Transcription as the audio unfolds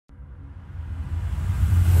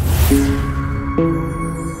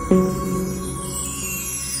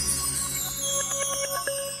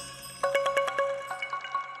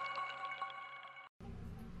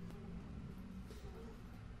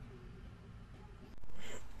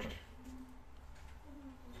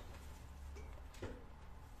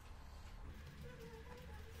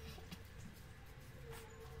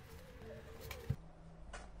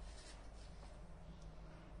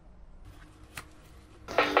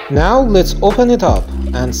Now let's open it up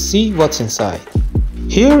and see what's inside.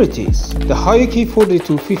 Here it is, the Hioki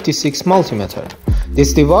 4256 multimeter.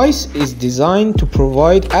 This device is designed to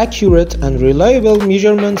provide accurate and reliable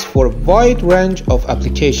measurements for a wide range of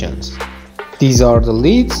applications. These are the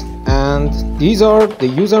leads and these are the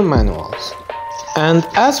user manuals. And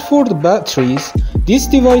as for the batteries, this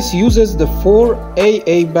device uses the 4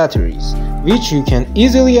 AA batteries, which you can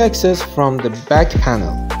easily access from the back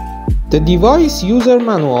panel. The device user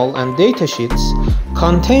manual and datasheets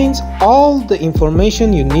contains all the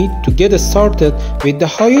information you need to get started with the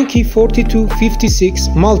Hioki 4256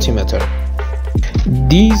 multimeter.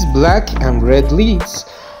 These black and red leads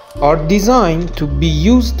are designed to be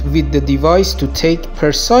used with the device to take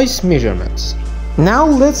precise measurements. Now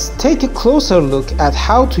let's take a closer look at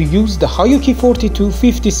how to use the Hioki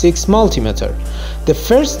 4256 multimeter. The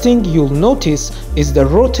first thing you'll notice is the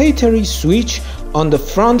rotatory switch on the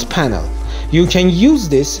front panel. You can use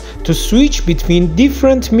this to switch between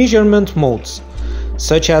different measurement modes,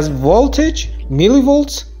 such as voltage,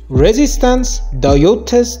 millivolts, resistance, diode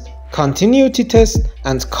test, continuity test,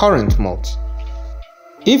 and current modes.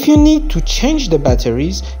 If you need to change the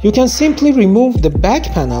batteries, you can simply remove the back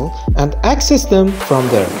panel and access them from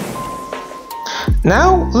there.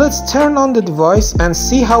 Now let's turn on the device and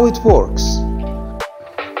see how it works.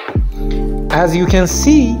 As you can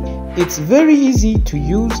see, it's very easy to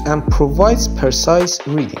use and provides precise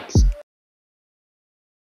readings.